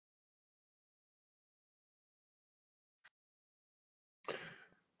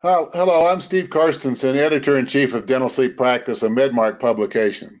Hello, I'm Steve Karstensen, Editor-in-Chief of Dental Sleep Practice, a MedMark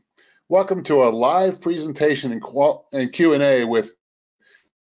publication. Welcome to a live presentation and Q&A with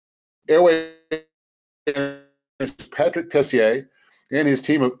Airway Patrick Tessier and his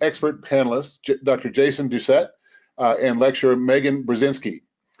team of expert panelists, Dr. Jason Doucette and lecturer Megan Brzezinski.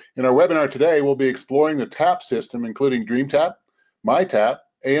 In our webinar today, we'll be exploring the TAP system, including DreamTap, MyTap,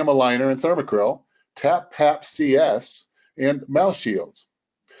 AM Aligner and Thermacryl, TAP CS, and Mouse Shields.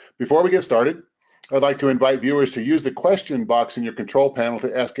 Before we get started, I'd like to invite viewers to use the question box in your control panel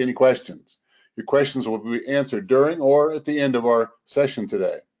to ask any questions. Your questions will be answered during or at the end of our session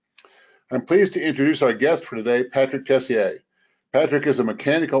today. I'm pleased to introduce our guest for today, Patrick Tessier. Patrick is a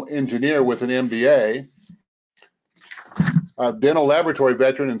mechanical engineer with an MBA, a dental laboratory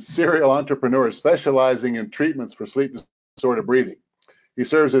veteran and serial entrepreneur specializing in treatments for sleep disorder breathing. He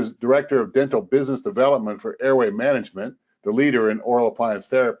serves as Director of Dental Business Development for Airway Management, the leader in oral appliance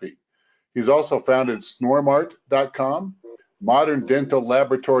therapy. He's also founded Snormart.com, Modern Dental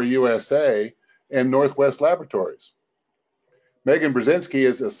Laboratory USA, and Northwest Laboratories. Megan Brzezinski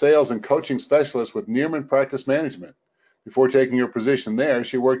is a sales and coaching specialist with Nearman Practice Management. Before taking her position there,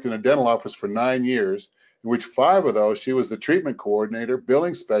 she worked in a dental office for 9 years, in which 5 of those she was the treatment coordinator,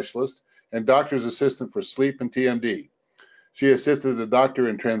 billing specialist, and doctor's assistant for sleep and TMD. She assisted the doctor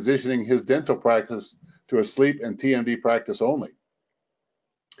in transitioning his dental practice to a sleep and TMD practice only.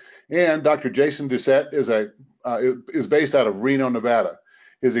 And Dr. Jason Doucette is based out of Reno, Nevada.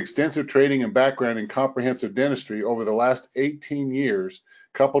 His extensive training and background in comprehensive dentistry over the last 18 years,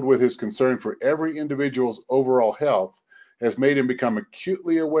 coupled with his concern for every individual's overall health, has made him become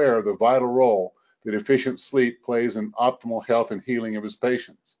acutely aware of the vital role that efficient sleep plays in optimal health and healing of his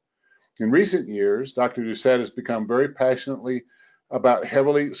patients. In recent years, Dr. Doucette has become very passionately about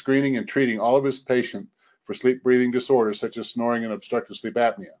heavily screening and treating all of his patients for sleep breathing disorders such as snoring and obstructive sleep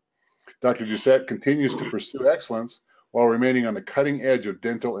apnea. Dr. Doucette continues to pursue excellence while remaining on the cutting edge of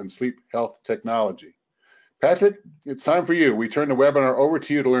dental and sleep health technology. Patrick, it's time for you. We turn the webinar over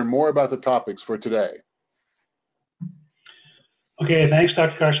to you to learn more about the topics for today. Okay, thanks,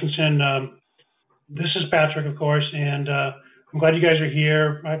 Dr. Karstensen. This is Patrick, of course, and I'm glad you guys are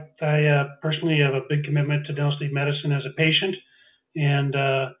here. I personally have a big commitment to dental sleep medicine as a patient, and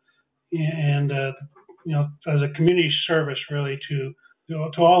you know, as a community service, really, to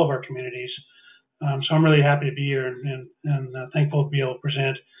all of our communities. So I'm really happy to be here and thankful to be able to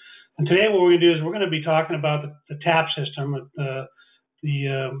present. And today, what we're going to do is we're going to be talking about the TAP system,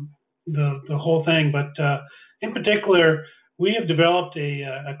 the whole thing. But in particular, we have developed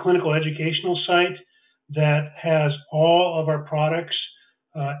a clinical educational site that has all of our products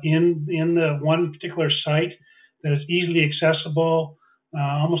in the one particular site that is easily accessible,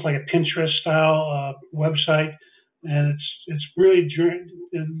 almost like a Pinterest style website. And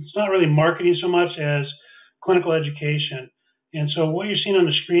it's not really marketing so much as clinical education. And so what you're seeing on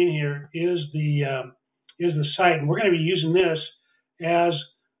the screen here is the site, and we're going to be using this as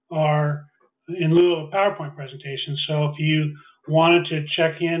in lieu of a PowerPoint presentation. So if you wanted to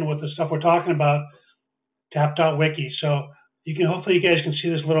check in with the stuff we're talking about, tap.wiki. So hopefully you guys can see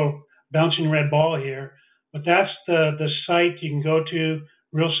this little bouncing red ball here, but that's the site you can go to.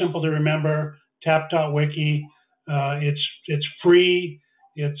 Real simple to remember, tap.wiki. It's free.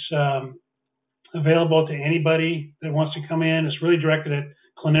 It's available to anybody that wants to come in. It's really directed at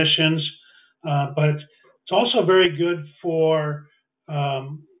clinicians, but it's also very good for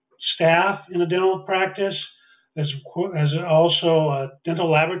staff in a dental practice, as also dental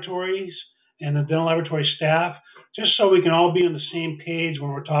laboratories and the dental laboratory staff, just so we can all be on the same page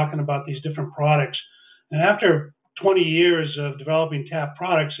when we're talking about these different products. And after 20 years of developing TAP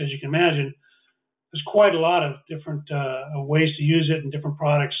products, as you can imagine, there's quite a lot of different ways to use it in different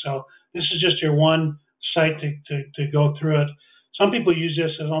products. So this is just your one site to go through it. Some people use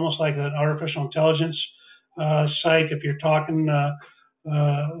this as almost like an artificial intelligence site. If you're talking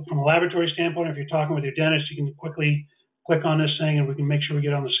from a laboratory standpoint, if you're talking with your dentist, you can quickly click on this thing and we can make sure we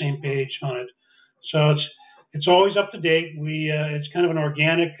get on the same page on it. So it's always up to date. It's kind of an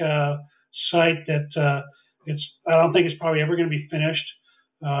organic site that I don't think it's probably ever going to be finished.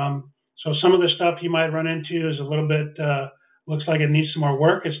 So some of the stuff you might run into is a little bit, looks like it needs some more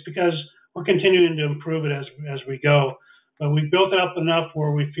work. It's because we're continuing to improve it as we go. But we've built it up enough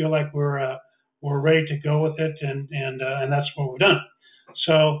where we feel like we're ready to go with it, and that's what we've done.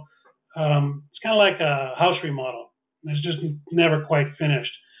 So it's kind of like a house remodel. It's just never quite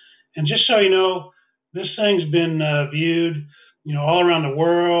finished. And just so you know, this thing's been viewed, all around the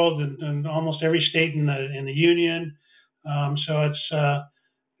world and almost every state in the union. So it's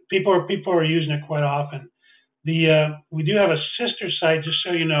people are using it quite often. We do have a sister site, just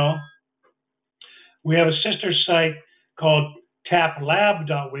so you know. We have a sister site called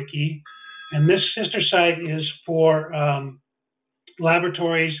tap.wiki, and this sister site is for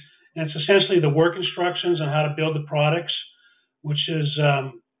laboratories, and it's essentially the work instructions on how to build the products, which is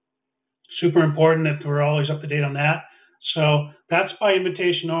super important that we're always up to date on that. So that's by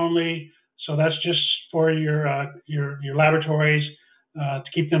invitation only. So that's just for your laboratories to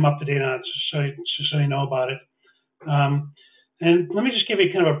keep them up to date on it, so you know about it. And let me just give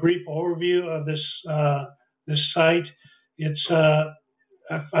you kind of a brief overview of this site. It's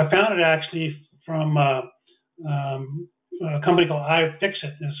I found it actually from a company called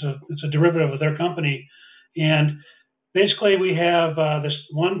iFixit. It's a derivative of their company, and basically we have this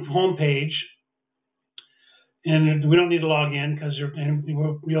one home page, and we don't need to log in because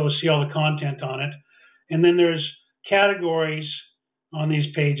we'll be able to see all the content on it. And then there's categories on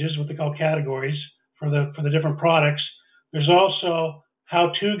these pages, what they call categories for the different products. There's also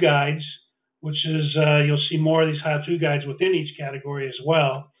how-to guides, which is you'll see more of these how-to guides within each category as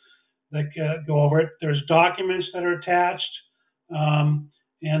well that go over it. There's documents that are attached,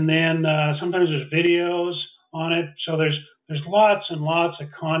 and then sometimes there's videos on it. So there's lots and lots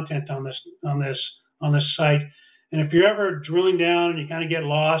of content on this site. And if you're ever drilling down and you kind of get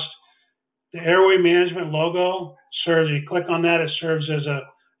lost, the Airway Management logo serves. You click on that, it serves as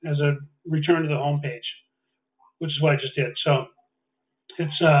a return to the home page, which is what I just did. So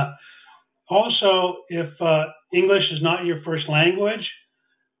it's also, if English is not your first language,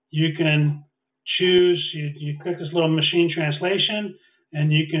 you can choose. You click this little machine translation,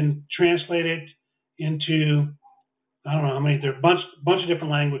 and you can translate it into, I don't know how many. There are a bunch of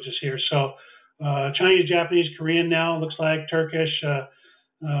different languages here. So Chinese, Japanese, Korean now looks like, Turkish,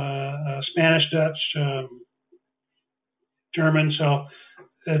 Spanish, Dutch, German. So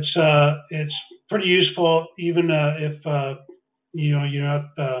it's pretty useful, even if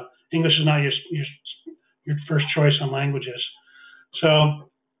English is not your first choice on languages. So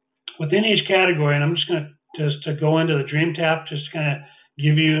within each category, and I'm just going to go into the Dream Tap, just to kind of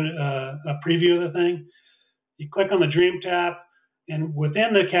give you a preview of the thing. You click on the Dream Tap, and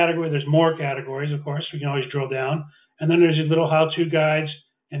within the category, there's more categories, of course. We can always drill down. And then there's these little how-to guides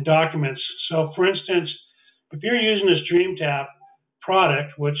and documents. So, for instance, if you're using this Dream Tap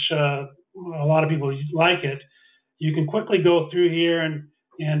product, which a lot of people like it, you can quickly go through here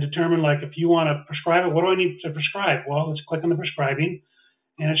and determine, like, if you want to prescribe it, what do I need to prescribe? Well, let's click on the prescribing,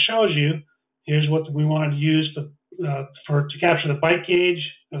 and it shows you, here's what we wanted to use to capture the bite gauge,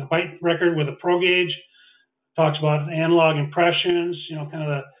 or the bite record with a pro gauge. Talks about analog impressions, kind of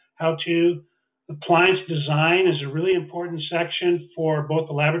the how-to. Appliance design is a really important section for both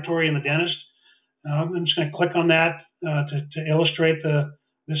the laboratory and the dentist. I'm just going to click on that to illustrate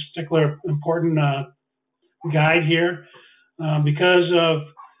this particular important guide here, because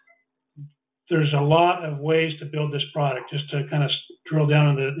there's a lot of ways to build this product, just to kind of drill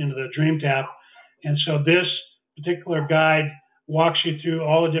down into the Dream Tap. And so this particular guide walks you through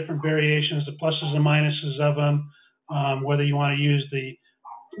all the different variations, the pluses and minuses of them, whether you want to use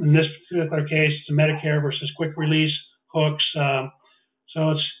in this particular case, the Medicare versus quick release hooks.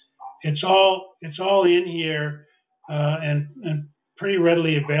 So it's all in here and pretty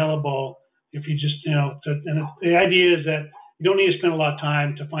readily available. If you just and the idea is that you don't need to spend a lot of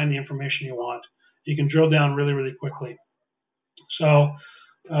time to find the information you want. You can drill down really, really quickly. So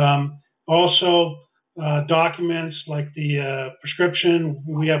also documents like the prescription.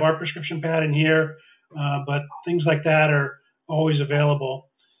 We have our prescription pad in here, but things like that are always available.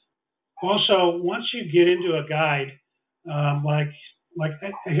 Also, once you get into a guide, like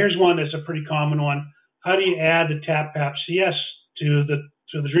here's one that's a pretty common one. How do you add the tap CS to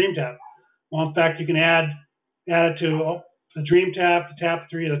the Dream Tap? Well, in fact, you can add it to the Dream Tap, the Tap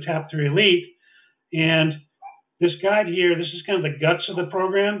 3, or the Tap 3 Elite. And this guide here, this is kind of the guts of the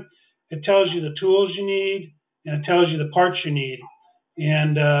program. It tells you the tools you need, and it tells you the parts you need.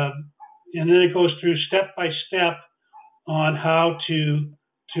 And then it goes through step by step on how to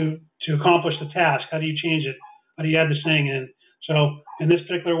accomplish the task. How do you change it? How do you add this thing in? So in this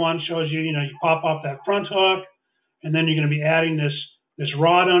particular one shows you, you pop off that front hook, and then you're going to be adding this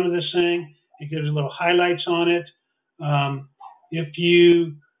rod onto this thing. It gives you little highlights on it. If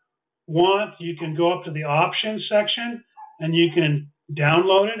you want, you can go up to the options section, and you can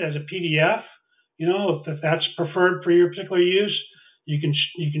download it as a PDF. If that's preferred for your particular use, you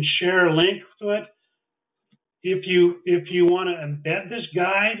can share a link to it. If you want to embed this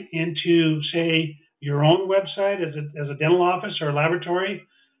guide into, say, your own website as a dental office or a laboratory,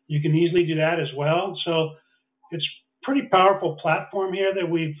 you can easily do that as well. So it's a pretty powerful platform here that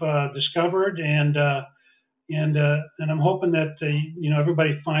we've discovered, and and I'm hoping that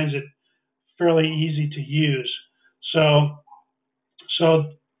everybody finds it fairly easy to use. So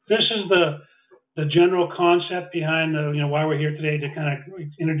this is the general concept behind why we're here today, to kind of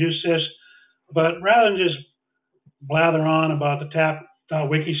introduce this. But rather than just blather on about the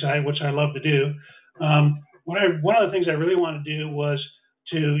tap.wiki site, which I love to do, one of the things I really want to do was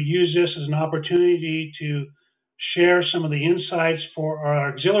to use this as an opportunity to share some of the insights for our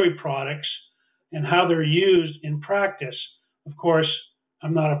auxiliary products and how they're used in practice. Of course,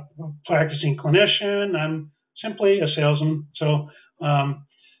 I'm not a practicing clinician. I'm simply a salesman. So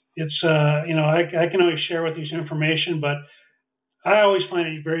it's, I can always share with you some information, but I always find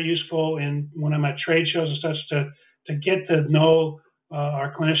it very useful when I'm at trade shows and such to get to know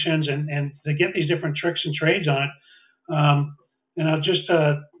our clinicians and to get these different tricks and trades on it. And I'll just,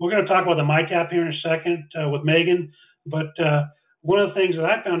 we're going to talk about the MyTap here in a second with Megan, but one of the things that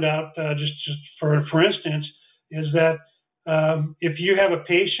I found out, just for instance, is that if you have a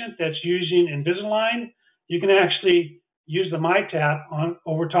patient that's using Invisalign, you can actually use the MyTap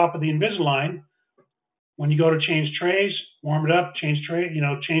over top of the Invisalign. When you go to change trays, warm it up, change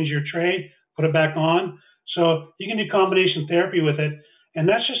your tray, put it back on. So you can do combination therapy with it. And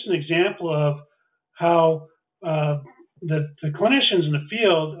that's just an example of how the clinicians in the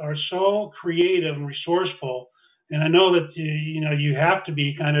field are so creative and resourceful. And I know that you have to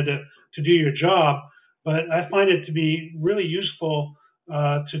be kind of to do your job, but I find it to be really useful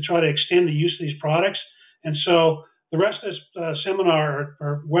to try to extend the use of these products. And so the rest of this seminar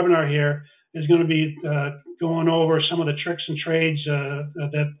or webinar here is going to be going over some of the tricks and trades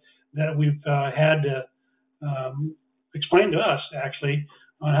that we've had explained to us, actually,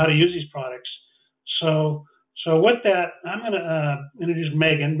 on how to use these products. So with that, I'm going to introduce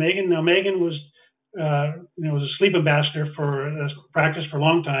Megan. Megan was was a sleep ambassador for practice for a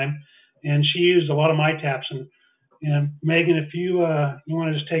long time, and she used a lot of MyTaps. And Megan, if you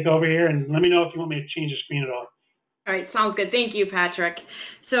want to just take over here and let me know if you want me to change the screen at all. All right, sounds good. Thank you, Patrick.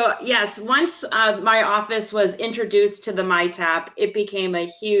 So yes, once my office was introduced to the MyTap, it became a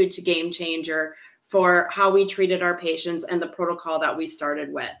huge game changer for how we treated our patients and the protocol that we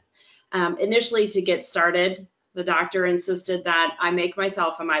started with. Initially, to get started, the doctor insisted that I make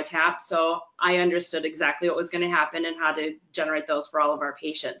myself a MyTap, so I understood exactly what was going to happen and how to generate those for all of our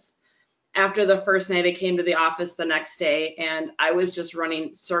patients. After the first night, I came to the office the next day and I was just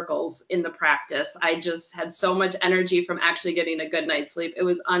running circles in the practice. I just had so much energy from actually getting a good night's sleep. It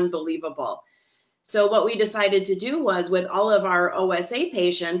was unbelievable. So what we decided to do was, with all of our OSA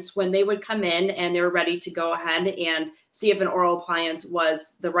patients, when they would come in and they were ready to go ahead and see if an oral appliance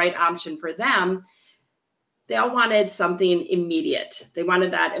was the right option for them, they all wanted something immediate. They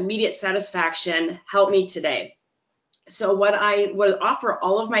wanted that immediate satisfaction. Help me today. So what I would offer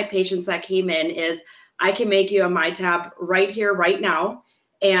all of my patients that came in is, I can make you a MyTap right here, right now,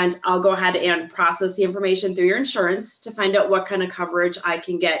 and I'll go ahead and process the information through your insurance to find out what kind of coverage I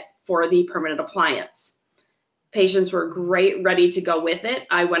can get for the permanent appliance. Patients were great, ready to go with it.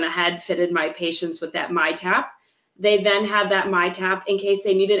 I went ahead, fitted my patients with that MyTap. They then had that MyTap in case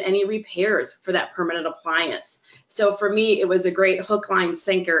they needed any repairs for that permanent appliance. So for me, it was a great hook, line,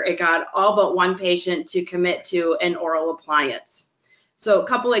 sinker. It got all but one patient to commit to an oral appliance. So a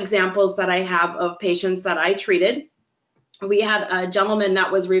couple examples that I have of patients that I treated. We had a gentleman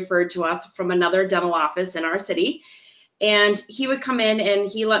that was referred to us from another dental office in our city. And he would come in and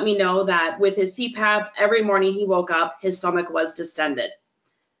he let me know that with his CPAP, every morning he woke up, his stomach was distended.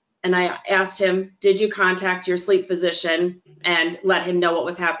 And I asked him, did you contact your sleep physician and let him know what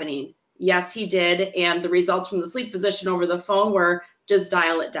was happening? Yes, he did. And the results from the sleep physician over the phone were, just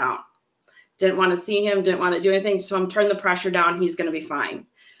dial it down. Didn't want to see him, didn't want to do anything. So I'm turning the pressure down. He's going to be fine.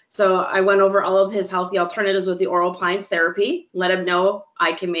 So I went over all of his healthy alternatives with the oral appliance therapy, let him know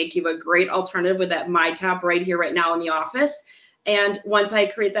I can make you a great alternative with that MyTap right here, right now in the office. And once I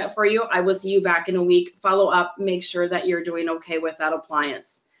create that for you, I will see you back in a week, follow up, make sure that you're doing okay with that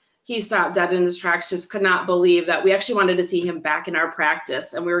appliance. He stopped dead in his tracks, just could not believe that we actually wanted to see him back in our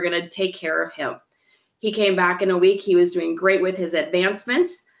practice and we were going to take care of him. He came back in a week. He was doing great with his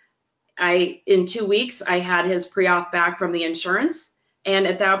advancements. In 2 weeks, I had his pre-auth back from the insurance. And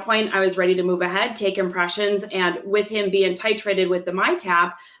at that point, I was ready to move ahead, take impressions. And with him being titrated with the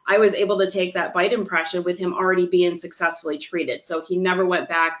MyTap, I was able to take that bite impression with him already being successfully treated. So he never went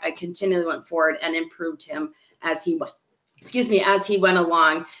back. I continually went forward and improved him as he went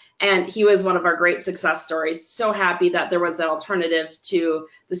along. And he was one of our great success stories. So happy that there was an alternative to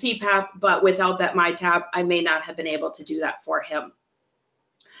the CPAP, but without that MyTap, I may not have been able to do that for him.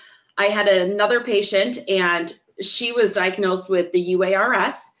 I had another patient and she was diagnosed with the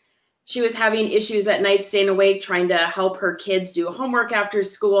UARS. She was having issues at night, staying awake, trying to help her kids do homework after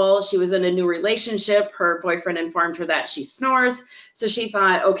school. She was in a new relationship. Her boyfriend informed her that she snores. So she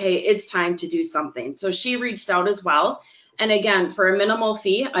thought, okay, it's time to do something. So she reached out as well. And again, for a minimal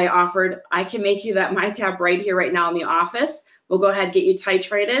fee, I offered, I can make you that MyTap right here, right now in the office. We'll go ahead and get you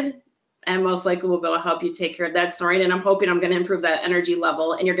titrated, and most likely we'll be able to help you take care of that snoring. And I'm hoping I'm going to improve that energy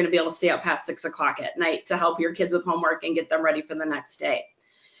level, and you're going to be able to stay up past 6 o'clock at night to help your kids with homework and get them ready for the next day.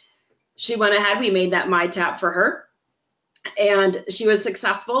 She went ahead, we made that MyTap for her, and she was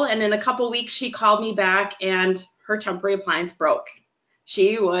successful. And in a couple weeks, she called me back and her temporary appliance broke.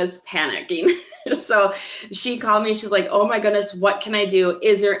 She was panicking. So she called me, she's like, oh my goodness, what can I do?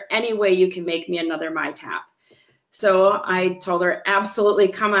 Is there any way you can make me another MyTap? So I told her, absolutely,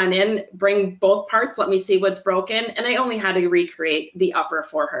 come on in, bring both parts, let me see what's broken. And I only had to recreate the upper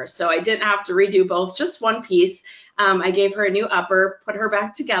for her. So I didn't have to redo both, just one piece. I gave her a new upper, put her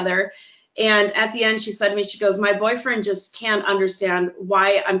back together. And at the end, she said to me, she goes, my boyfriend just can't understand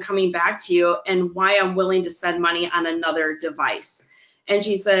why I'm coming back to you and why I'm willing to spend money on another device. And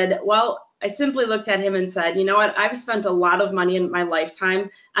she said, well, I simply looked at him and said, you know what, I've spent a lot of money in my lifetime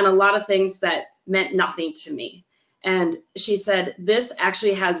on a lot of things that meant nothing to me. And she said, this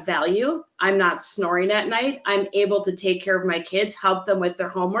actually has value. I'm not snoring at night. I'm able to take care of my kids, help them with their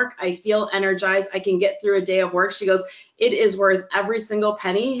homework. I feel energized. I can get through a day of work. She goes, it is worth every single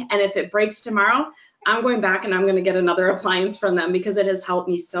penny. And if it breaks tomorrow, I'm going back and I'm going to get another appliance from them because it has helped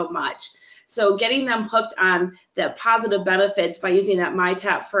me so much. So getting them hooked on the positive benefits by using that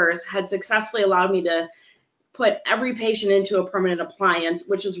MyTap first had successfully allowed me to put every patient into a permanent appliance,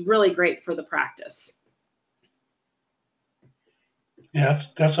 which is really great for the practice. Yeah,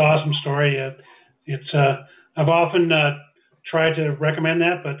 that's an awesome story. I've often tried to recommend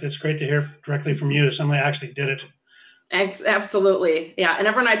that, but it's great to hear directly from you. Somebody actually did it. Absolutely. Yeah. And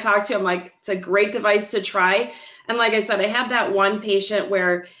everyone I talk to, I'm like, it's a great device to try. And like I said, I had that one patient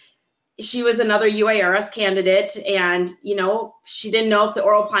where she was another UARS candidate and, you know, she didn't know if the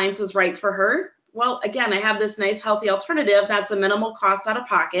oral appliance was right for her. Well, again, I have this nice healthy alternative that's a minimal cost out of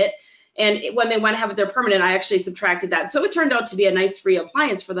pocket. And when they went ahead with their permanent, I actually subtracted that. So it turned out to be a nice free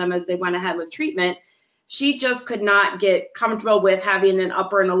appliance for them as they went ahead with treatment. She just could not get comfortable with having an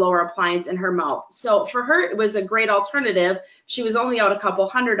upper and a lower appliance in her mouth. So for her, it was a great alternative. She was only out a couple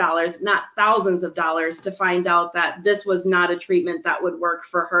 $100s, not thousands of dollars, to find out that this was not a treatment that would work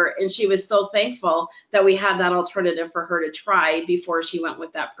for her. And she was so thankful that we had that alternative for her to try before she went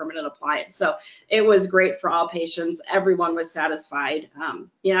with that permanent appliance. So it was great for all patients. Everyone was satisfied.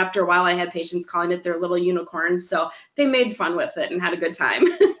 You know, after a while, I had patients calling it their little unicorns. So they made fun with it and had a good time.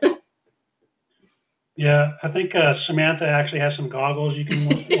 Yeah, I think Samantha actually has some goggles you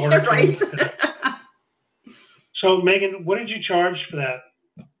can order. Right. So Megan, what did you charge for that?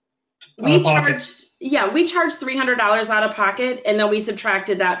 We charged $300 out of pocket, and then we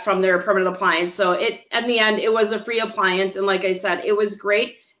subtracted that from their permanent appliance. So in the end, it was a free appliance. And like I said, it was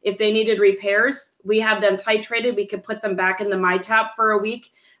great. If they needed repairs, we had them titrated. We could put them back in the MyTap for a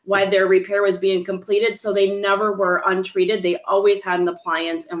week while their repair was being completed. So they never were untreated. They always had an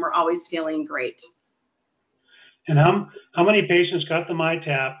appliance and were always feeling great. And how many patients got the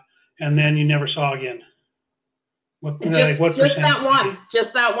MyTap and then you never saw again?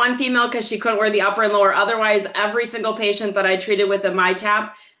 Just that one female, because she couldn't wear the upper and lower. Otherwise, every single patient that I treated with a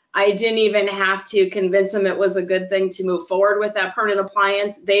MyTap, I didn't even have to convince them it was a good thing to move forward with that permanent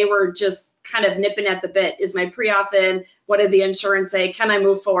appliance. They were just kind of nipping at the bit. Is my pre-auth in? What did the insurance say? Can I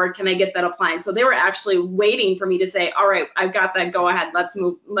move forward? Can I get that appliance? So they were actually waiting for me to say, all right, I've got that, go ahead. Let's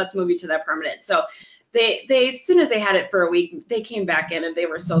move you to that permanent. So they as soon as they had it for a week, they came back in and they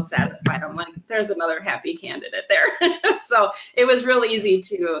were so satisfied. I'm like, there's another happy candidate there. So it was really easy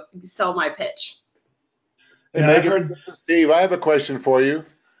to sell my pitch. Hey, Megan, this is Steve. I have a question for you.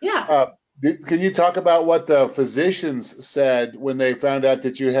 Yeah. Can you talk about what the physicians said when they found out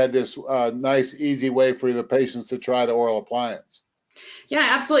that you had this nice, easy way for the patients to try the oral appliance? Yeah,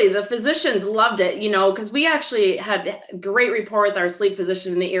 absolutely. The physicians loved it, you know, because we actually had great rapport with our sleep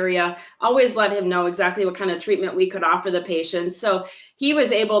physician in the area, always let him know exactly what kind of treatment we could offer the patients. So he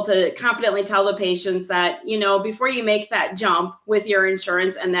was able to confidently tell the patients that, you know, before you make that jump with your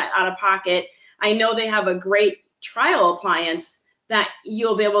insurance and that out of pocket, I know they have a great trial appliance that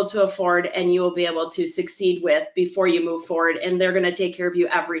you'll be able to afford and you will be able to succeed with before you move forward. And they're going to take care of you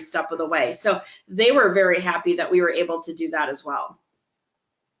every step of the way. So they were very happy that we were able to do that as well.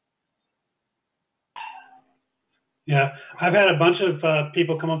 Yeah, I've had a bunch of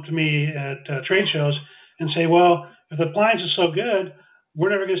people come up to me at trade shows and say, well, if the appliance is so good, we're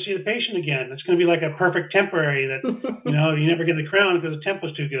never going to see the patient again. It's going to be like a perfect temporary that, you know, you never get the crown because the temp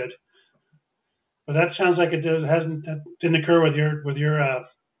was too good. But that sounds like that didn't occur with your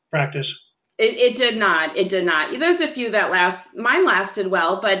practice. It did not. It did not. There's a few that mine lasted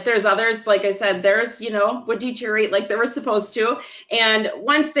well, but there's others, like I said, would deteriorate like they were supposed to. And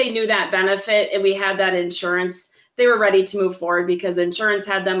once they knew that benefit and we had that insurance, they were ready to move forward because insurance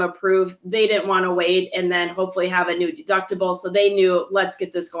had them approved. They didn't want to wait and then hopefully have a new deductible. So they knew, let's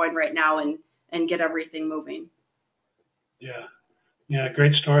get this going right now and get everything moving. Yeah. Yeah.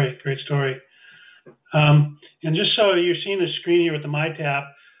 Great story. Great story. And just so you're seeing the screen here with the MyTap,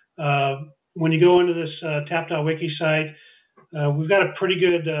 when you go into this tap.wiki site, we've got a pretty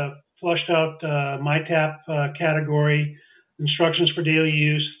good flushed out MyTap category, instructions for daily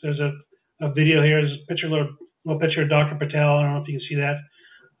use. There's a video here. There's a little picture of Dr. Patel. I don't know if you can see that.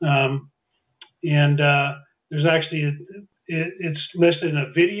 And there's actually, it's listed in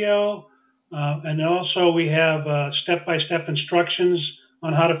a video. And also we have step-by-step instructions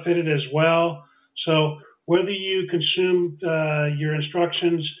on how to fit it as well. So whether you consume your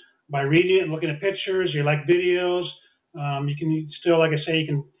instructions by reading it and looking at pictures, you like videos, you can still, like I say,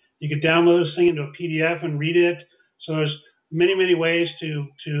 you can download this thing into a PDF and read it. So there's many ways to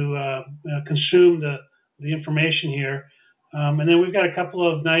consume the information here. And then we've got a couple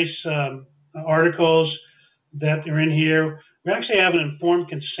of nice articles that are in here. We actually have an informed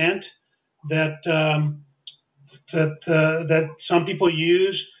consent that some people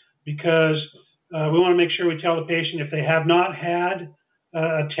use because we want to make sure we tell the patient if they have not had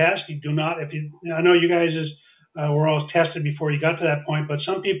a test, I know you guys were all tested before you got to that point, but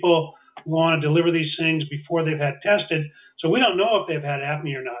some people want to deliver these things before they've had tested. So we don't know if they've had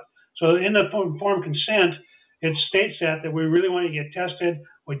apnea or not. So in the informed consent, it states that we really want you to get tested.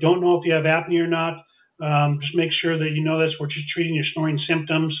 We don't know if you have apnea or not. Just make sure that you know this. We're just treating your snoring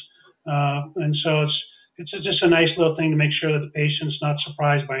symptoms. And so it's just a nice little thing to make sure that the patient's not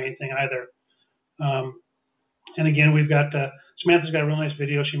surprised by anything either. And again, we've got, Samantha's got a real nice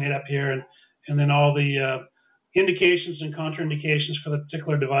video she made up here, and then all the indications and contraindications for the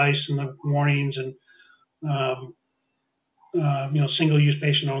particular device and the warnings and, single-use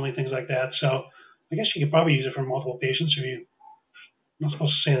patient only, things like that. So I guess you could probably use it for multiple patients if you're not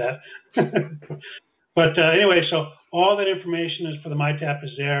supposed to say that. But anyway, so all that information is for the MyTap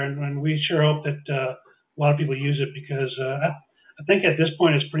is there, and we sure hope that a lot of people use it because I think at this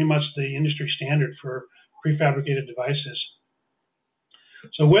point it's pretty much the industry standard for prefabricated devices.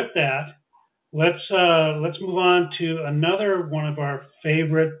 So with that, let's move on to another one of our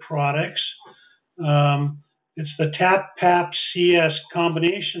favorite products. It's the tap CS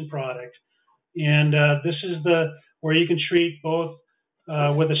combination product, and this is where you can treat both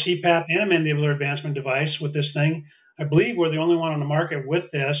with a CPAP and a mandibular advancement device with this thing. I believe we're the only one on the market with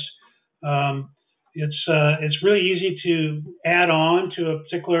this. It's really easy to add on to a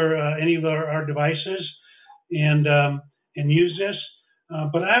particular any of our devices and use this.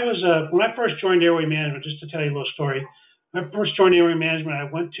 But when I first joined Airway Management, just to tell you a little story, when I first joined Airway Management, I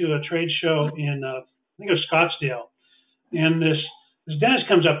went to a trade show in I think it was Scottsdale, and this dentist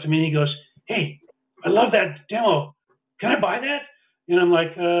comes up to me and he goes, "Hey, I love that demo. Can I buy that?" And I'm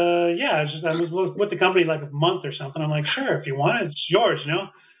like, "Yeah." I was with the company like a month or something. I'm like, "Sure, if you want it, it's yours," you know.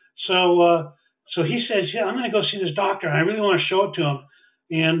 So he says, "Yeah, I'm going to go see this doctor. I really want to show it to him."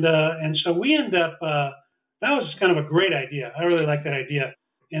 And so we end up. That was kind of a great idea. I really like that idea.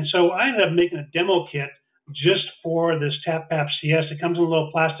 And so I ended up making a demo kit just for this tap CS. It comes in a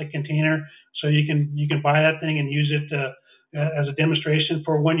little plastic container, so you can buy that thing and use it as a demonstration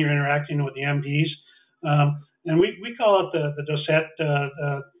for when you're interacting with the MDs. And we call it the Dosette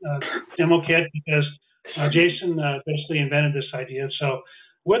demo kit because Jason basically invented this idea. So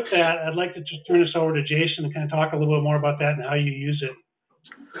with that, I'd like to just turn this over to Jason and kind of talk a little bit more about that and how you use it.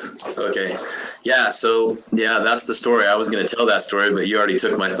 Okay. Yeah. So that's the story. I was going to tell that story, but you already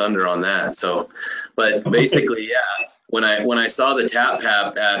took my thunder on that. So, but basically, yeah, when I saw the tap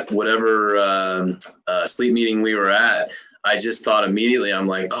at whatever sleep meeting we were at, I just thought immediately, I'm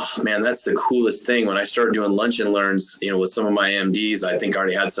like, oh man, that's the coolest thing. When I started doing lunch and learns, with some of my MDs, I think I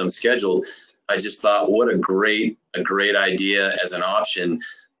already had some scheduled. I just thought, what a great idea as an option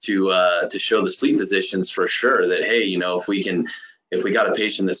to show the sleep physicians for sure that, hey, if we got a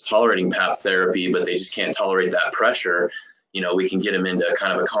patient that's tolerating PAP therapy, but they just can't tolerate that pressure, we can get them into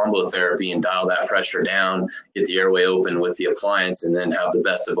kind of a combo therapy and dial that pressure down, get the airway open with the appliance, and then have the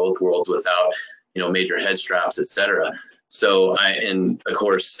best of both worlds without, major head straps, et cetera. So of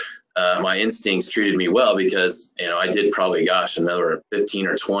course, my instincts treated me well because, I did probably, another 15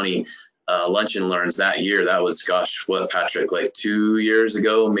 or 20 lunch and learns that year. That was, what, Patrick, like 2 years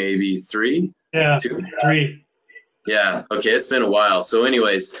ago, maybe 3? Yeah, 2? 3. Yeah. Okay. It's been a while. So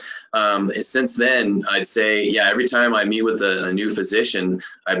anyways, Since then, I'd say, yeah, every time I meet with a new physician,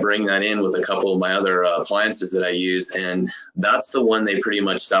 I bring that in with a couple of my other appliances that I use. And that's the one they pretty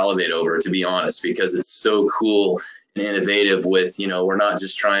much salivate over, to be honest, because it's so cool and innovative with, we're not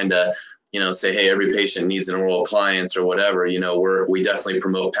just trying to, say, hey, every patient needs an oral appliance or whatever. We definitely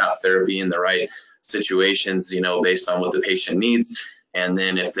promote PAP therapy in the right situations, based on what the patient needs. And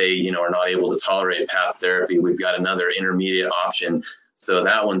then if they, are not able to tolerate PAP therapy, we've got another intermediate option. So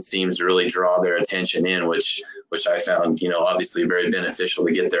that one seems to really draw their attention in, which I found, obviously very beneficial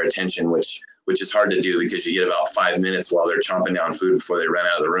to get their attention, which is hard to do because you get about 5 minutes while they're chomping down food before they run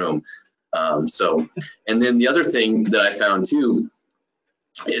out of the room. And then the other thing that I found too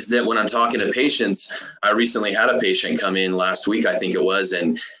is that when I'm talking to patients, I recently had a patient come in last week, I think it was,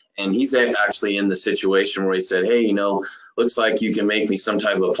 and he's actually in the situation where he said, hey, looks like you can make me some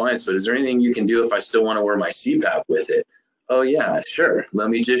type of appliance, but is there anything you can do if I still want to wear my CPAP with it? Oh yeah, sure. Let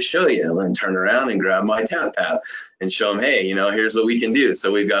me just show you. Let me turn around and grab my tap and show them, hey, here's what we can do. So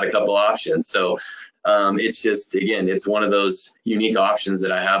we've got a couple options. So it's just, again, it's one of those unique options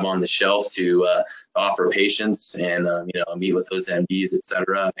that I have on the shelf to offer patients and, meet with those MDs, et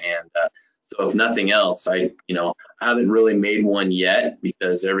cetera. And so if nothing else, I haven't really made one yet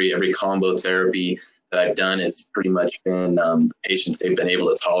because every combo therapy that I've done has pretty much been the patients, they've been able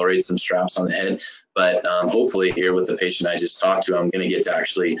to tolerate some straps on the head. But hopefully here with the patient I just talked to, I'm going to get to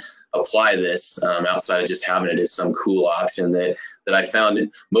actually apply this outside of just having it as some cool option that I found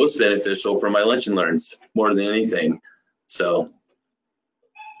most beneficial for my lunch and learns more than anything. So.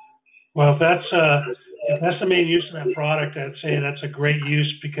 Well, if that's the main use of that product, I'd say that's a great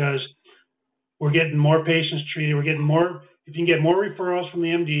use because we're getting more patients treated. We're getting more, if you can get more referrals from the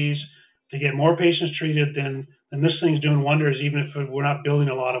MDs to get more patients treated, then this thing's doing wonders, even if we're not building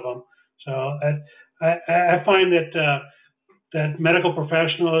a lot of them. So I find that medical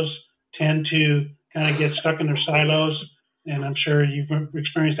professionals tend to kind of get stuck in their silos, and I'm sure you've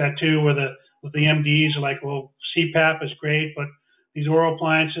experienced that too, where the MDs are like, well, CPAP is great, but these oral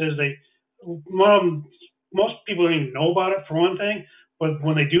appliances, most people don't even know about it for one thing, but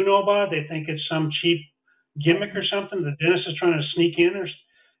when they do know about it, they think it's some cheap gimmick or something the dentist is trying to sneak in,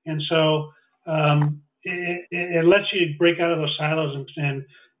 and so it lets you break out of those silos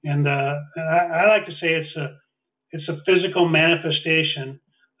and I like to say it's a physical manifestation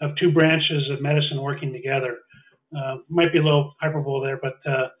of two branches of medicine working together. Might be a little hyperbole there, but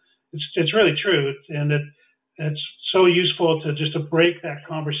it's really true, and it's so useful to break that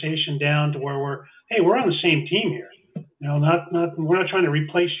conversation down to where we're on the same team here. We're not trying to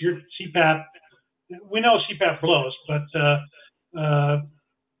replace your CPAP. We know CPAP blows, but we're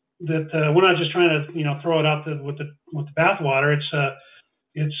not just trying to throw it out with the bathwater.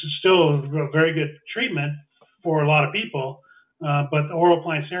 It's still a very good treatment for a lot of people, but the oral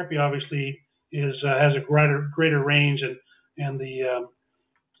appliance therapy obviously has a greater range, and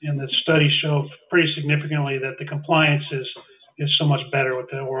the studies show pretty significantly that the compliance is so much better with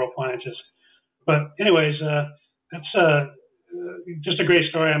the oral appliances. But anyways, that's just a great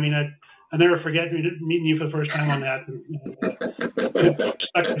story. I mean, I never forget meeting you for the first time on that.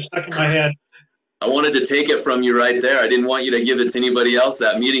 It's stuck in my head. I wanted to take it from you right there. I didn't want you to give it to anybody else.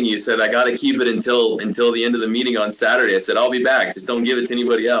 That meeting, you said, I got to keep it until the end of the meeting on Saturday. I said, I'll be back. Just don't give it to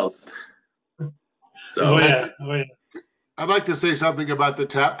anybody else. So. Oh yeah. I'd like to say something about the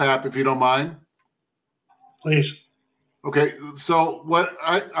tap, if you don't mind. Please. Okay. So what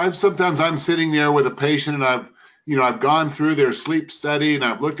I'm sitting there with a patient, and I've gone through their sleep study, and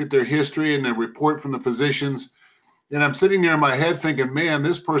I've looked at their history and the report from the physicians. And I'm sitting there in my head thinking, man,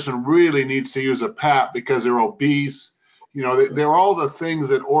 this person really needs to use a PAP because they're obese. They're all the things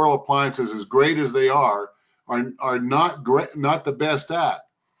that oral appliances, as great as they are not great, not the best at.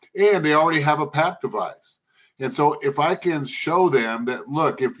 And they already have a PAP device. And so if I can show them that,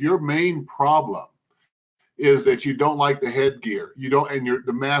 look, if your main problem is that you don't like the headgear,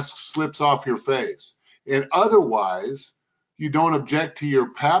 the mask slips off your face, and otherwise you don't object to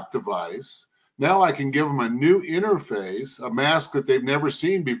your PAP device, now I can give them a new interface, a mask that they've never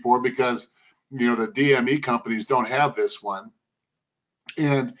seen before because, the DME companies don't have this one.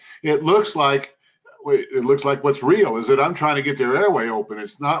 And it looks like what's real is that I'm trying to get their airway open.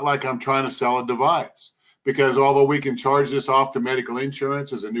 It's not like I'm trying to sell a device, because although we can charge this off to medical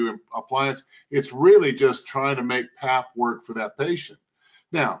insurance as a new appliance, it's really just trying to make PAP work for that patient.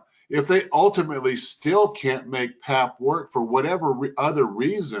 Now, if they ultimately still can't make PAP work for whatever other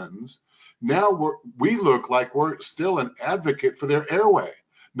reasons, now we look like we're still an advocate for their airway,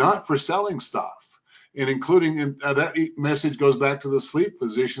 not for selling stuff. And including that message goes back to the sleep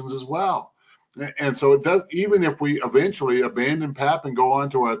physicians as well. And so it does, even if we eventually abandon PAP and go on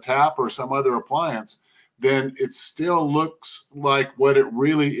to a tap or some other appliance, then it still looks like what it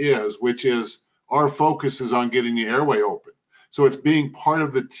really is, which is our focus is on getting the airway open. So it's being part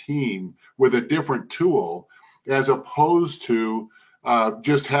of the team with a different tool, as opposed to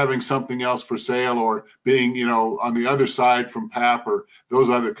just having something else for sale, or being, on the other side from PAP, or those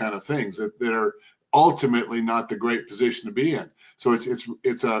other kind of things that are ultimately not the great position to be in. So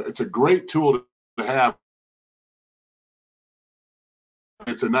it's a great tool to have.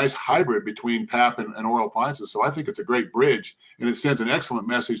 It's a nice hybrid between PAP and oral appliances. So I think it's a great bridge, and it sends an excellent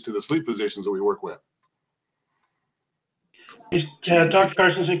message to the sleep physicians that we work with. Dr.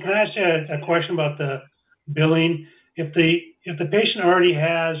 Carstensen, can I ask you a question about the billing? If the patient already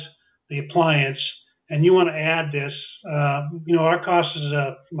has the appliance and you want to add this, our cost is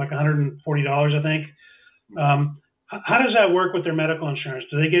like $140, I think. How does that work with their medical insurance?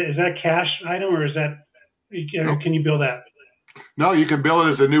 Is that a cash item, or can you bill that? No, you can bill it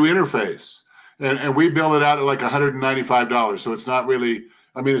as a new interface, and we bill it out at like $195. So it's not really,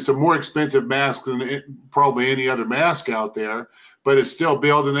 it's a more expensive mask than probably any other mask out there, but it's still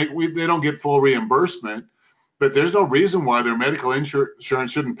billed, and they don't get full reimbursement. But there's no reason why their medical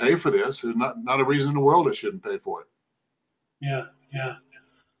insurance shouldn't pay for this. There's not a reason in the world it shouldn't pay for it. Yeah.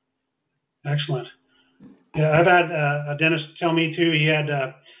 Excellent. Yeah, I've had a dentist tell me too.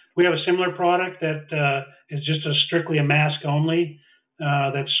 We have a similar product that is just strictly a mask only,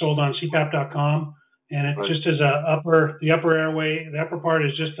 that's sold on tap.com, and it just is the upper airway. The upper part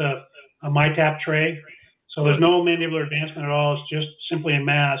is just a MyTap tray, so there's no mandibular advancement at all. It's just simply a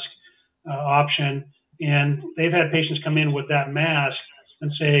mask option, and they've had patients come in with that mask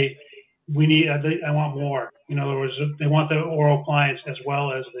and say, I want more. In other words, they want the oral appliance as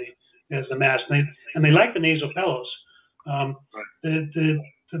well as the mask, and they like the nasal pillows.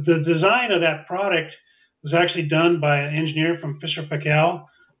 The design of that product was actually done by an engineer from Fisher Paykel,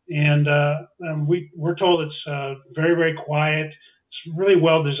 and we're told it's very, very quiet. It's really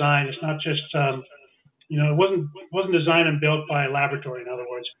well designed. It's not just it wasn't designed and built by a laboratory. In other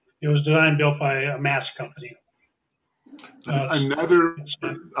words, it was designed and built by a mask company. Another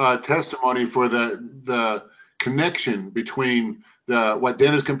testimony for the connection between what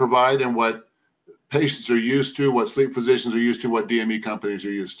dentists can provide and what patients are used to, what sleep physicians are used to, what DME companies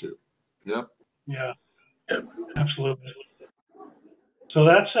are used to. Yep. Yeah. Absolutely. So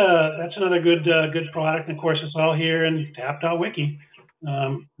that's another good product. And of course, it's all here in tap.wiki.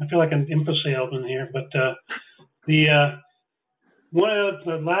 I feel like an info salesman here, but one of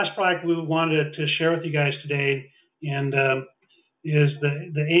the last product we wanted to share with you guys today, and is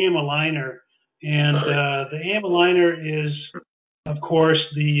the AM aligner. And the AM aligner is, of course,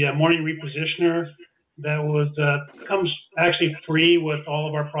 the morning repositioner that comes actually free with all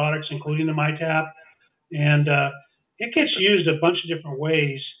of our products, including the MyTap. And it gets used a bunch of different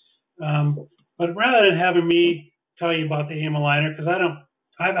ways. But rather than having me tell you about the AM aligner, because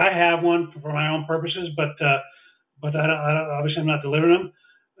I have one for my own purposes, but obviously I'm not delivering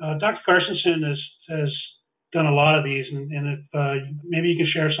them. Dr. Carstensen has done a lot of these, and if maybe you can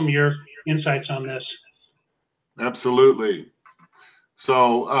share some of your insights on this. Absolutely.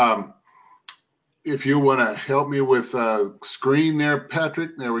 So if you want to help me with a screen there,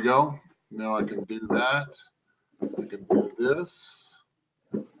 Patrick, there we go. Now I can do that. I can do this.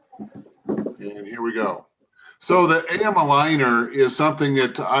 And here we go. So the AM aligner is something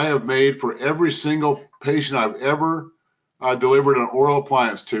that I have made for every single patient I've ever delivered an oral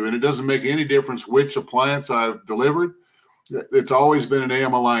appliance to. And it doesn't make any difference which appliance I've delivered. It's always been an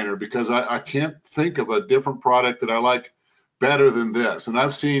AM aligner, because I can't think of a different product that I like better than this. And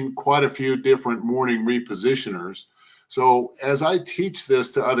I've seen quite a few different morning repositioners. So as I teach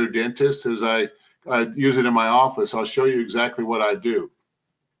this to other dentists, as I use it in my office, I'll show you exactly what I do.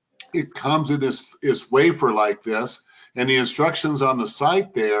 It comes in this wafer like this, and the instructions on the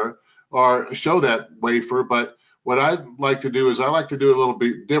site there show that wafer. But what I like to do is I like to do a little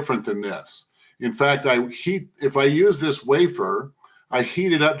bit different than this. In fact, if I use this wafer, I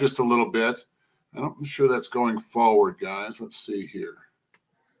heat it up just a little bit. I'm sure that's going forward, guys. Let's see here.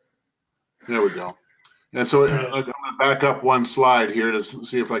 There we go. And so I'm going to back up one slide here to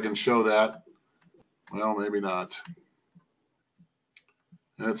see if I can show that. Well, maybe not.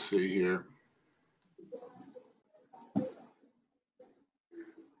 Let's see here.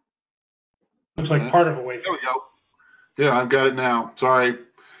 Looks like part of a wafer. There we go. Yeah, I've got it now. Sorry.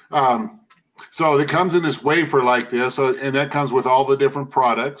 So it comes in this wafer like this, and that comes with all the different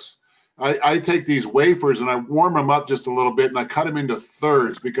products. I take these wafers and I warm them up just a little bit, and I cut them into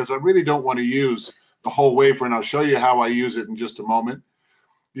thirds, because I really don't want to use the whole wafer, and I'll show you how I use it in just a moment.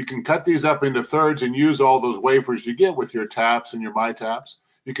 You can cut these up into thirds and use all those wafers you get with your taps and your MyTaps.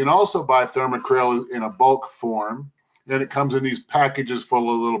 You can also buy thermocryl in a bulk form, and it comes in these packages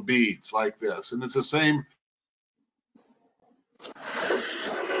full of little beads like this. And it's the same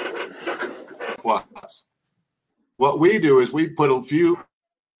plus. What we do is we put a few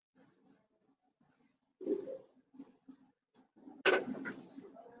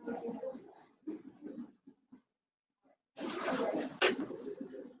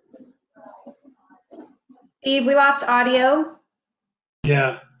Steve, we lost audio.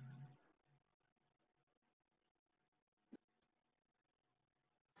 Yeah.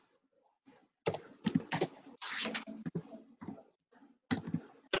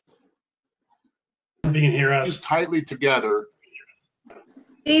 If you can hear us. tightly together.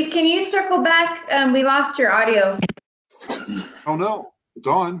 Steve, can you circle back? We lost your audio. Oh no, it's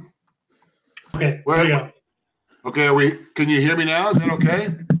on. Okay, there you go. Okay, can you hear me now? Is that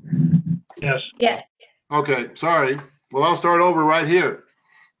okay? Yes. Yes. Okay, sorry. Well, I'll start over right here.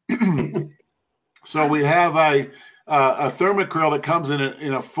 So we have a thermocryl that comes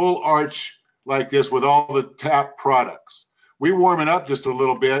in a full arch like this with all the tap products. We warm it up just a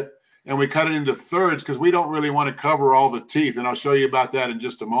little bit and we cut it into thirds because we don't really want to cover all the teeth. And I'll show you about that in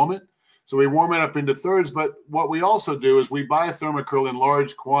just a moment. So we warm it up into thirds. But what we also do is we buy thermocryl in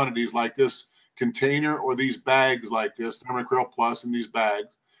large quantities like this container or these bags like this, thermocryl plus in these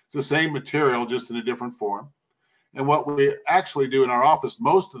bags. It's the same material, just in a different form. And what we actually do in our office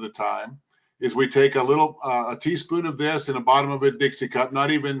most of the time is we take a teaspoon of this in the bottom of a Dixie cup,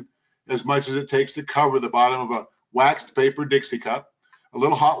 not even as much as it takes to cover the bottom of a waxed paper Dixie cup, a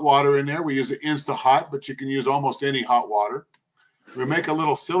little hot water in there. We use it Insta Hot, but you can use almost any hot water. We make a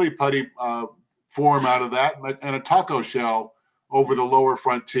little silly putty form out of that and a taco shell over the lower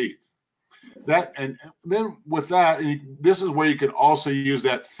front teeth. And then with that, this is where you can also use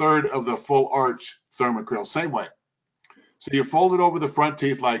that third of the full arch thermocryl, same way. So you fold it over the front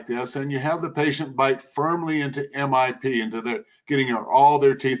teeth like this, and you have the patient bite firmly into MIP, into getting all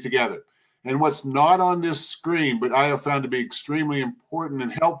their teeth together. And what's not on this screen, but I have found to be extremely important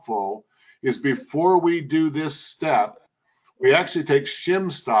and helpful, is before we do this step, we actually take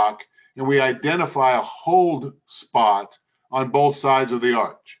shim stock and we identify a hold spot on both sides of the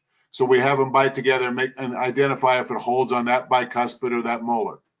arch. So we have them bite together and identify if it holds on that bicuspid or that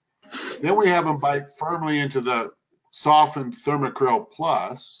molar. Then we have them bite firmly into the softened thermocryl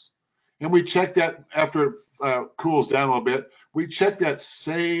plus, and we check that after it cools down a little bit. We check that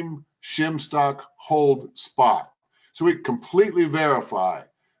same shim stock hold spot. So we completely verify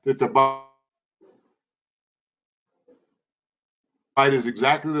that the bite is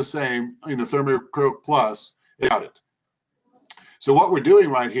exactly the same in the thermocryl plus without it. So what we're doing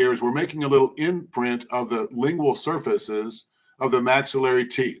right here is we're making a little imprint of the lingual surfaces of the maxillary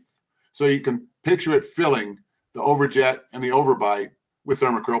teeth. So you can picture it filling the overjet and the overbite with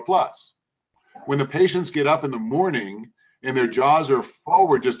thermocryl plus. When the patients get up in the morning and their jaws are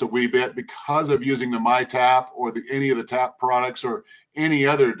forward just a wee bit because of using the MyTap or any of the tap products or any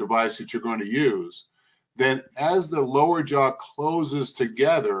other device that you're going to use, then as the lower jaw closes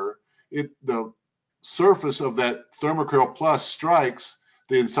together, the surface of that thermocryl plus strikes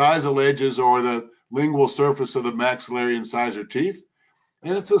the incisal edges or the lingual surface of the maxillary incisor teeth,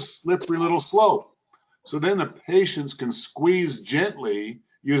 and it's a slippery little slope. So then the patients can squeeze gently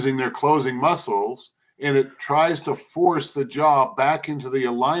using their closing muscles, and it tries to force the jaw back into the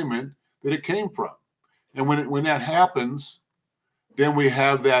alignment that it came from. And when that happens, then we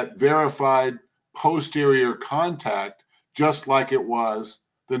have that verified posterior contact just like it was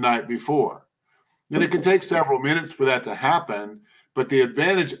the night before. Then it can take several minutes for that to happen, but the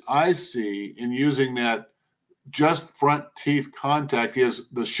advantage I see in using that just front teeth contact is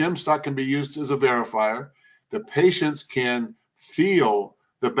the shim stock can be used as a verifier. The patients can feel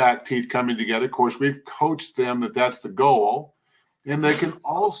the back teeth coming together. Of course, we've coached them that that's the goal. And they can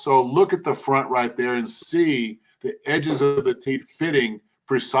also look at the front right there and see the edges of the teeth fitting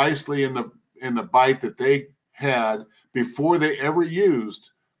precisely in the bite that they had before they ever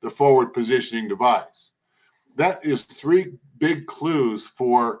used the forward positioning device. That is 3 big clues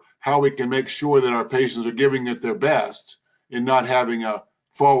for how we can make sure that our patients are giving it their best in not having a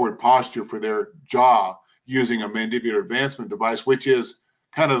forward posture for their jaw using a mandibular advancement device, which is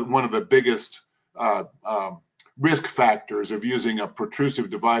kind of one of the biggest risk factors of using a protrusive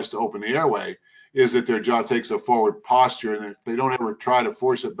device to open the airway, is that their jaw takes a forward posture, and if they don't ever try to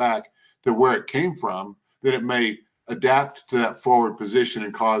force it back to where it came from, then it may adapt to that forward position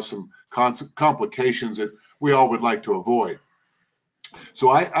and cause some complications that we all would like to avoid. So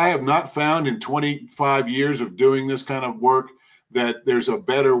I have not found in 25 years of doing this kind of work that there's a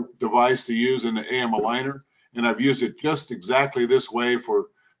better device to use than the AM aligner. And I've used it just exactly this way for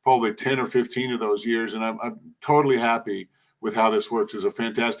probably 10 or 15 of those years. And I'm totally happy with how this works. It's a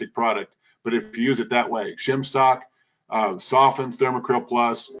fantastic product. But if you use it that way, shim stock, soften, Thermacryl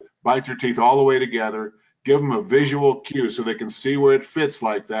Plus, bite your teeth all the way together, give them a visual cue so they can see where it fits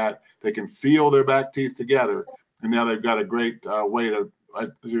like that. They can feel their back teeth together. And now they've got a great way to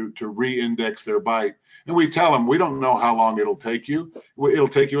re-index their bite. And we tell them, we don't know how long it'll take you. It'll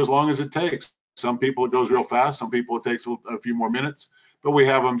take you as long as it takes. Some people it goes real fast. Some people it takes a few more minutes. But we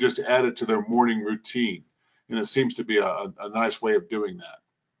have them just add it to their morning routine. And it seems to be a nice way of doing that.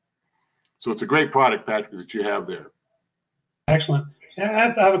 So it's a great product, Patrick, that you have there. Excellent.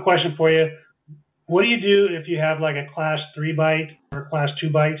 I have a question for you. What do you do if you have like a class 3 bite or a class 2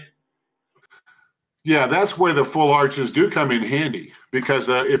 bite? Yeah, that's where the full arches do come in handy, because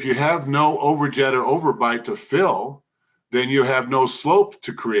if you have no overjet or overbite to fill, then you have no slope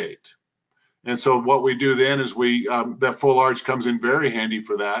to create. And so what we do then is that full arch comes in very handy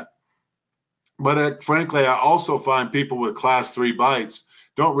for that. But frankly, I also find people with class 3 bites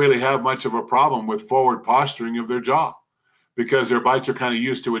don't really have much of a problem with forward posturing of their jaw, because their bites are kind of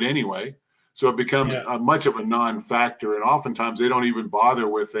used to it anyway. So it becomes much of a non-factor, and oftentimes they don't even bother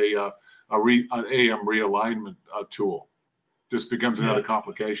with an AM realignment tool. Just becomes another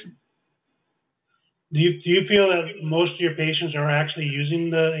complication. Do you feel that most of your patients are actually using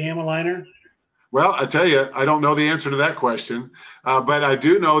the AM aligner? Well, I tell you, I don't know the answer to that question, but I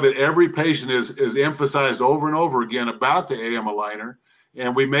do know that every patient is emphasized over and over again about the AM aligner,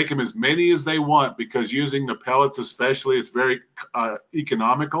 and we make them as many as they want, because using the pellets especially, it's very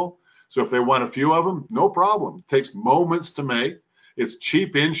economical. So if they want a few of them, no problem. It takes moments to make. It's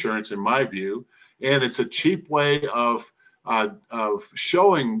cheap insurance in my view, and it's a cheap way of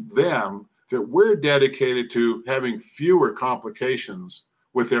showing them that we're dedicated to having fewer complications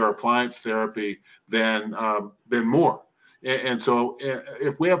with their appliance therapy than more. And so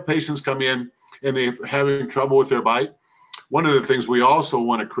if we have patients come in and they're having trouble with their bite, one of the things we also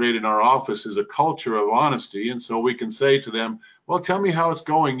want to create in our office is a culture of honesty. And so we can say to them, well, tell me how it's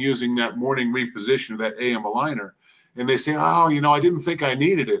going using that morning reposition of that AM aligner. And they say, oh, I didn't think I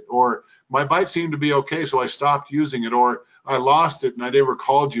needed it, or my bite seemed to be okay, so I stopped using it, or I lost it and I never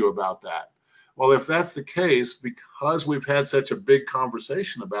called you about that. Well, if that's the case, because we've had such a big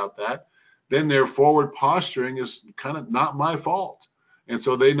conversation about that, then their forward posturing is kind of not my fault. And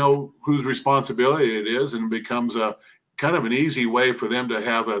so they know whose responsibility it is, and becomes a kind of an easy way for them to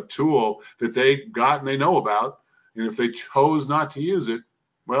have a tool that they got and they know about. And if they chose not to use it,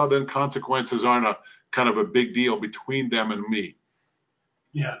 well, then consequences aren't a kind of a big deal between them and me.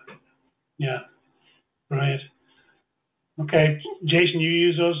 Yeah. Right. Okay. Jason, you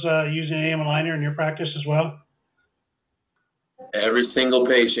use those using an AM aligner in your practice as well? Every single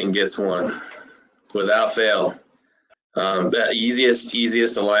patient gets one without fail. The easiest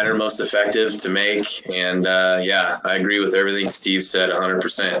aligner, most effective to make. And I agree with everything Steve said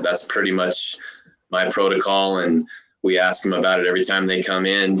 100%. That's pretty much my protocol, and we ask them about it every time they come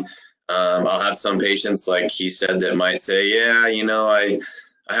in. I'll have some patients, like he said, that might say,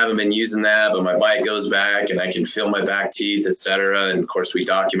 I haven't been using that, but my bite goes back and I can feel my back teeth, etc. And of course we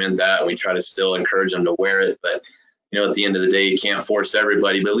document that, and we try to still encourage them to wear it. But, at the end of the day, you can't force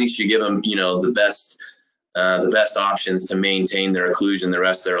everybody, but at least you give them, the best options to maintain their occlusion the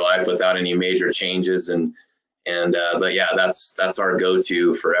rest of their life without any major changes. But yeah, that's our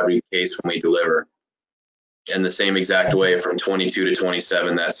go-to for every case when we deliver. And the same exact way from 22 to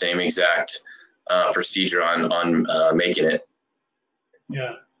 27, that same exact procedure on making it.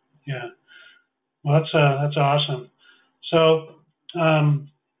 Yeah. Well, that's awesome. So,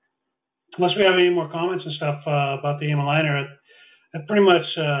 unless we have any more comments and stuff about the AM aligner, that pretty much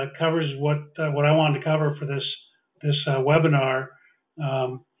covers what I wanted to cover for this webinar.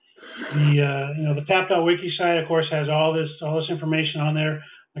 The tap.wiki site, of course, has all this information on there.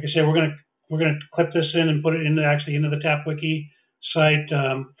 Like I said, we're gonna clip this in and put it into the tap.wiki site.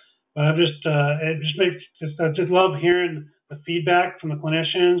 But I just love hearing the feedback from the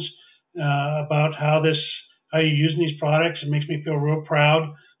clinicians about how you're using these products. It makes me feel real proud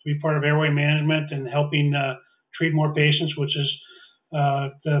to be part of Airway Management and helping treat more patients, which is,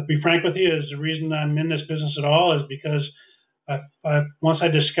 to be frank with you, is the reason I'm in this business at all, is because once I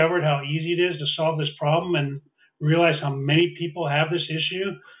discovered how easy it is to solve this problem and realize how many people have this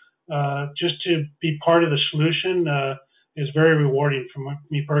issue, just to be part of the solution is very rewarding for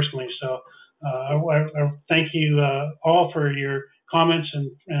me personally. So I thank you all for your comments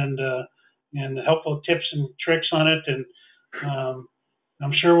and helpful tips and tricks on it. And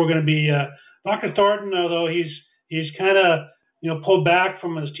I'm sure we're going to be Dr. Thornton, although he's kind of pulled back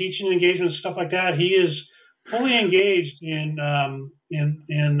from his teaching engagements, stuff like that. He is fully engaged in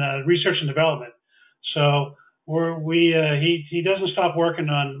research and development. So he doesn't stop working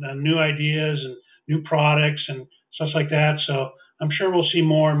on new ideas and new products and stuff like that. So I'm sure we'll see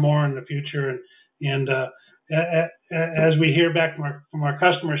more and more in the future. And as we hear back from our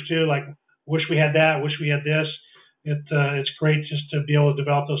customers too, like, wish we had that, wish we had this. It's great just to be able to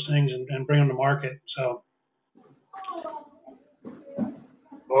develop those things and bring them to market. So.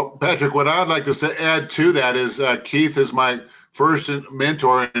 Well, Patrick, what I'd like to add to that is Keith is my first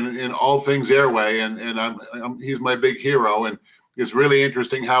mentor in all things Airway, and he's my big hero. And it's really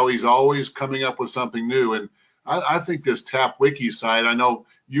interesting how he's always coming up with something new. And I think this tap.wiki site, I know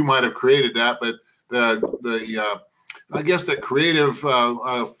you might have created that, but I guess the creative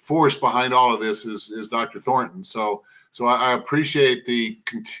force behind all of this is Dr. Thornton. So I appreciate the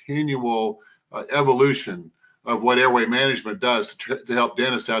continual evolution of what Airway Management does to help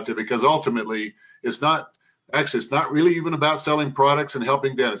dentists out there, because ultimately it's not really even about selling products and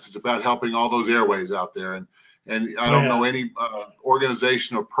helping dentists. It's about helping all those airways out there. And I don't know any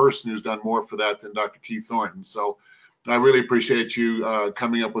organization or person who's done more for that than Dr. Keith Thornton. So I really appreciate you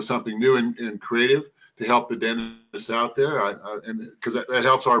coming up with something new and creative to help the dentists out there, and because that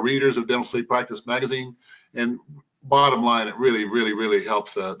helps our readers of Dental Sleep Practice Magazine. And bottom line, it really, really, really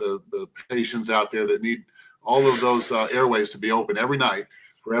helps the patients out there that need all of those airways to be open every night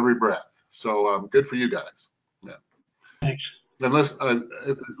for every breath. So good for you guys. Yeah. Thanks.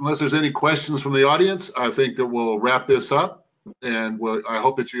 Unless there's any questions from the audience, I think that we'll wrap this up. And I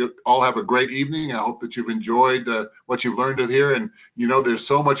hope that you all have a great evening. I hope that you've enjoyed what you've learned here. And there's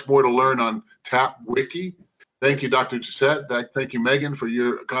so much more to learn on tap.wiki. Thank you, Dr. Doucette. Thank you, Megan, for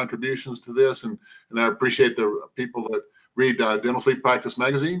your contributions to this. And I appreciate the people that read Dental Sleep Practice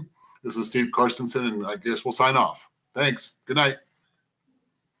Magazine. This is Steve Karstensen, and I guess we'll sign off. Thanks. Good night.